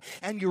mind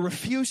and you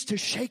refuse to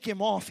shake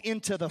him off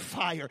into the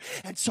fire.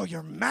 And so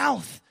your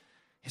mouth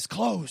is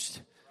closed.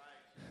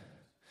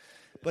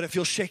 But if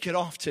you'll shake it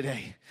off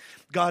today,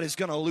 God is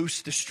going to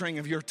loose the string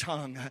of your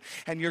tongue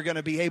and you're going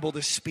to be able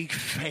to speak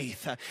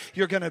faith.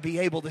 You're going to be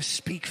able to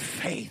speak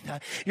faith.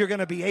 You're going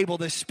to be able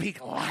to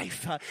speak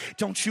life.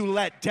 Don't you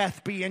let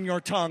death be in your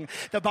tongue.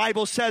 The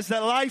Bible says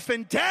that life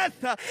and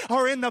death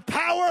are in the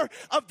power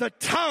of the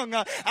tongue.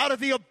 Out of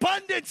the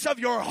abundance of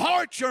your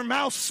heart, your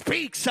mouth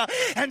speaks.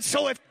 And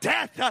so if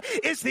death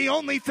is the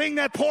only thing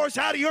that pours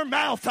out of your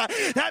mouth,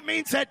 that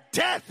means that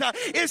death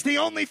is the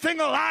only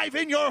thing alive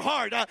in your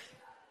heart.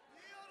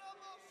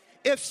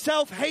 If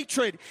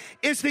self-hatred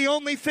is the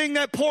only thing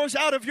that pours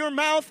out of your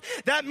mouth,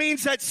 that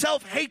means that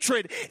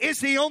self-hatred is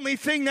the only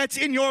thing that's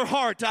in your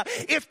heart.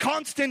 If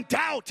constant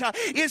doubt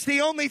is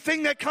the only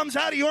thing that comes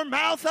out of your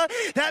mouth,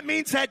 that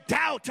means that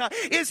doubt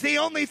is the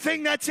only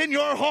thing that's in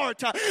your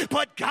heart.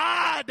 But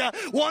God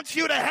wants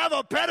you to have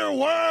a better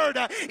word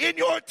in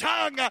your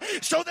tongue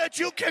so that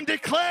you can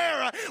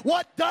declare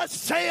what thus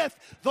saith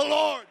the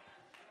Lord.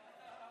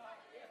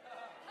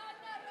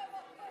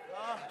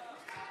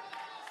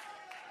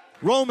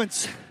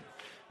 Romans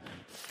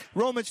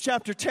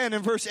chapter 10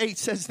 and verse 8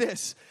 says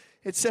this.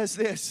 It says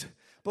this,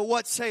 but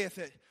what saith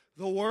it?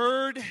 The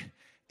word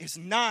is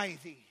nigh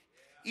thee,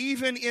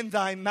 even in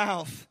thy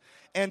mouth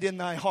and in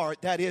thy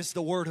heart. That is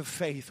the word of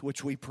faith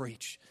which we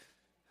preach.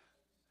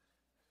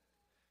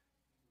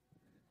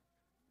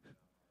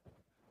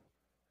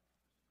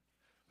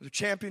 The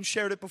champion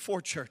shared it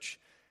before, church.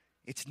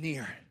 It's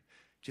near.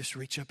 Just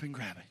reach up and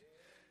grab it.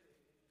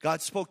 God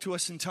spoke to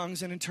us in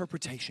tongues and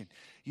interpretation.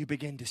 You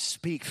begin to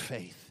speak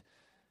faith.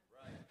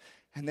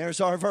 And there's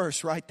our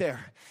verse right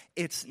there.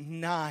 It's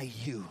nigh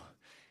you.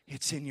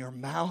 It's in your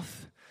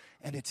mouth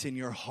and it's in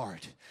your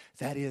heart.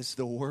 That is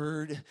the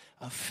word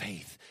of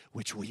faith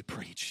which we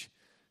preach.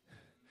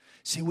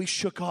 See, we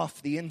shook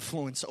off the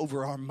influence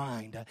over our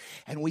mind.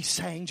 And we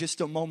sang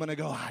just a moment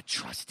ago, I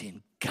trust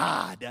in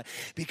God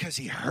because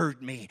he heard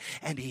me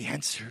and he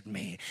answered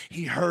me.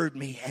 He heard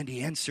me and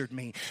he answered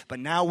me. But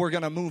now we're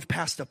going to move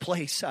past a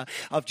place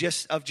of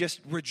just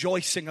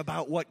rejoicing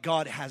about what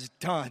God has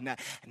done.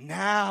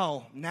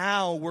 Now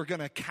we're going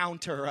to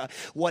counter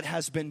what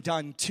has been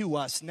done to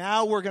us.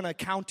 Now we're going to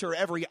counter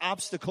every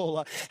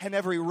obstacle and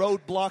every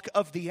roadblock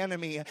of the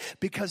enemy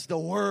because the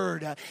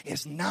word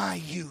is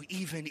nigh you,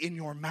 even in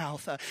your mouth.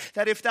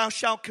 That if thou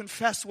shalt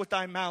confess with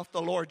thy mouth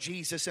the Lord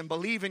Jesus and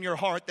believe in your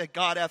heart that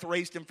God hath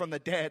raised him from the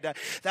dead,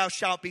 thou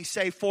shalt be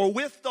saved. For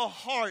with the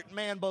heart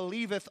man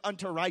believeth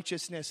unto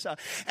righteousness,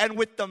 and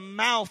with the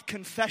mouth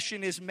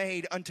confession is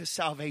made unto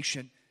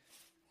salvation.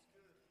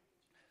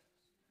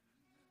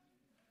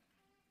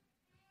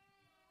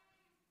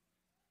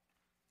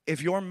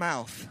 If your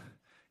mouth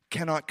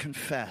cannot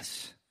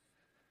confess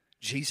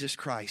Jesus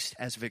Christ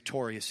as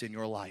victorious in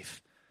your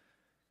life,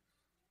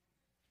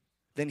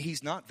 then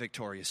he's not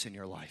victorious in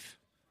your life.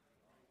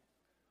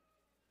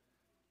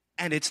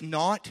 And it's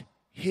not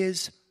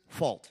his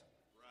fault.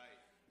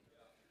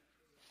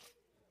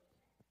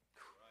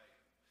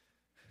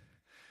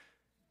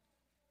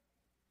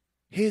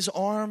 His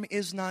arm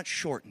is not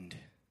shortened.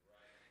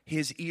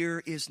 His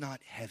ear is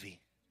not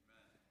heavy.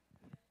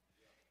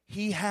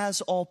 He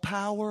has all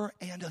power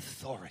and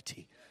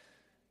authority.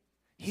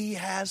 He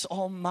has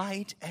all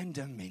might and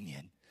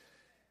dominion.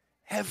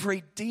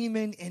 Every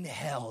demon in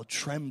hell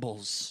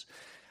trembles.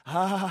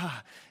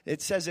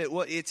 It says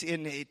it's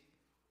in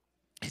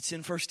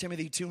 1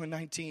 Timothy 2 and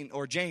 19,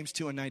 or James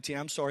 2 and 19.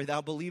 I'm sorry.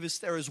 Thou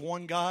believest there is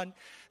one God,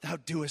 thou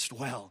doest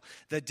well.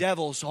 The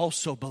devils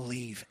also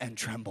believe and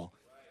tremble.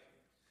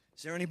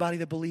 Is there anybody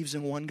that believes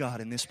in one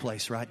God in this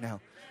place right now?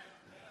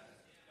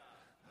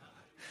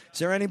 Is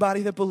there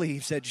anybody that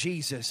believes that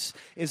Jesus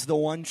is the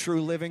one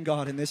true living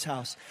God in this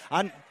house?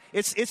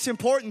 It's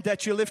important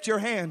that you lift your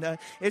hand.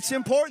 It's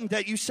important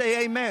that you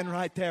say amen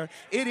right there.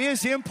 It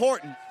is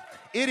important.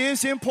 It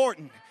is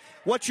important.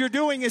 What you're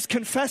doing is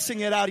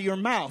confessing it out of your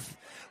mouth.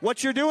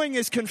 What you're doing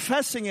is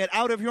confessing it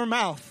out of your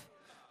mouth.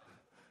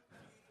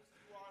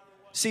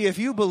 See, if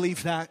you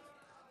believe that,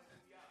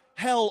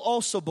 hell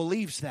also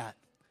believes that.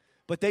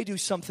 But they do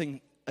something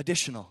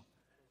additional.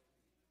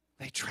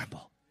 They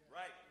tremble.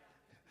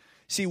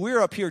 See,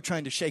 we're up here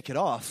trying to shake it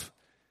off.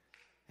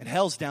 And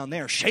hell's down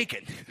there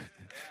shaking.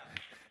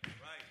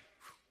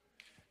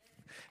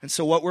 And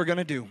so what we're going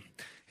to do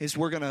is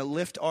we're going to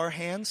lift our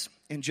hands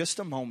in just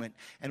a moment,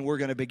 and we're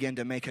going to begin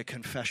to make a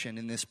confession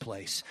in this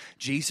place.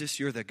 Jesus,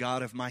 you're the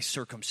God of my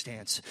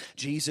circumstance.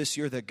 Jesus,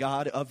 you're the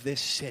God of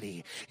this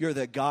city. You're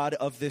the God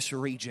of this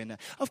region.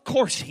 Of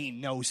course he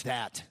knows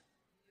that.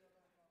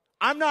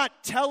 I'm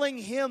not telling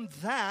him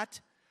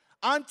that.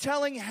 I'm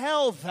telling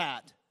hell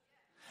that.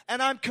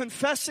 and I'm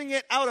confessing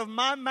it out of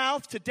my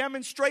mouth to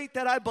demonstrate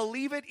that I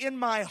believe it in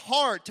my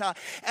heart,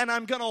 and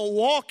I'm going to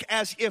walk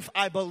as if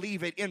I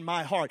believe it in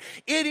my heart.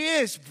 It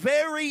is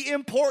very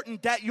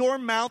important that your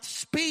mouth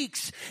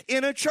speaks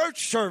in a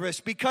church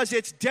service because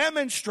it's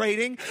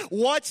demonstrating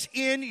what's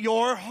in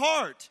your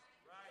heart.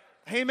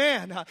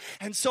 Amen.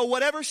 And so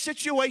whatever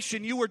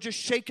situation you were just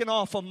shaking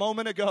off a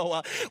moment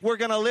ago, we're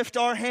going to lift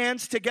our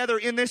hands together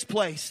in this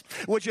place.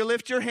 Would you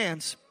lift your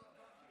hands?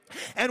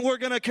 And we're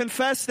going to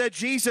confess that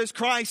Jesus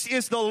Christ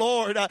is the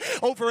Lord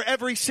over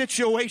every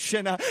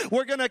situation.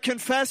 We're going to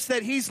confess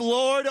that He's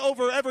Lord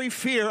over every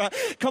fear.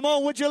 Come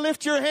on, would you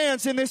lift your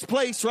hands in this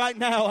place right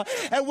now?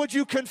 And would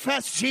you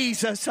confess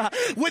Jesus?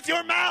 With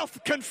your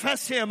mouth,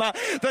 confess Him.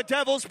 The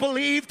devils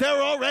believe,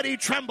 they're already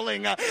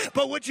trembling.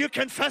 But would you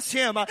confess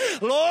Him?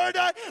 Lord,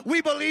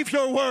 we believe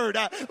your word.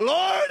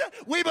 Lord,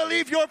 we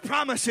believe your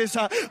promises.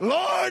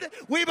 Lord,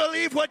 we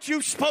believe what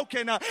you've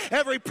spoken.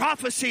 Every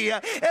prophecy,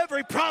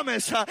 every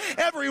promise,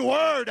 every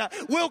word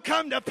will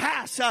come to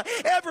pass.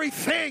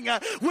 Everything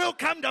will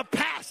come to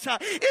pass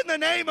in the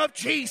name of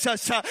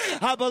Jesus.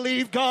 I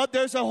believe, God,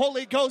 there's a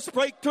Holy Ghost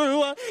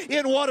breakthrough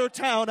in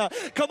Watertown.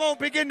 Come on,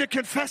 begin to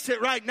confess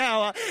it right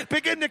now.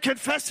 Begin to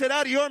confess it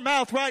out of your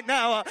mouth right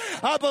now.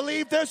 I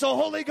believe there's a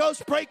Holy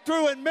Ghost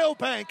breakthrough in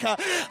Millbank.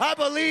 I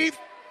believe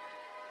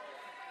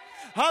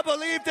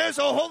there's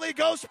a Holy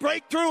Ghost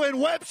breakthrough in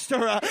Webster.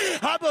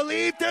 I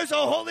believe there's a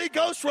Holy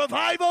Ghost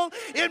revival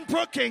in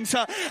Brookings.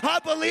 I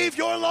believe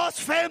your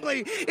lost family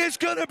is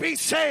going to be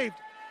saved.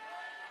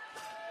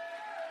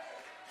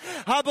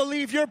 I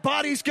believe your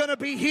body's going to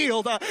be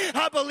healed.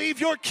 I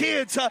believe your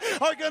kids are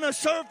going to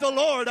serve the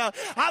Lord.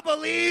 I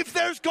believe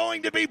there's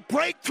going to be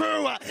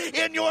breakthrough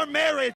in your marriage.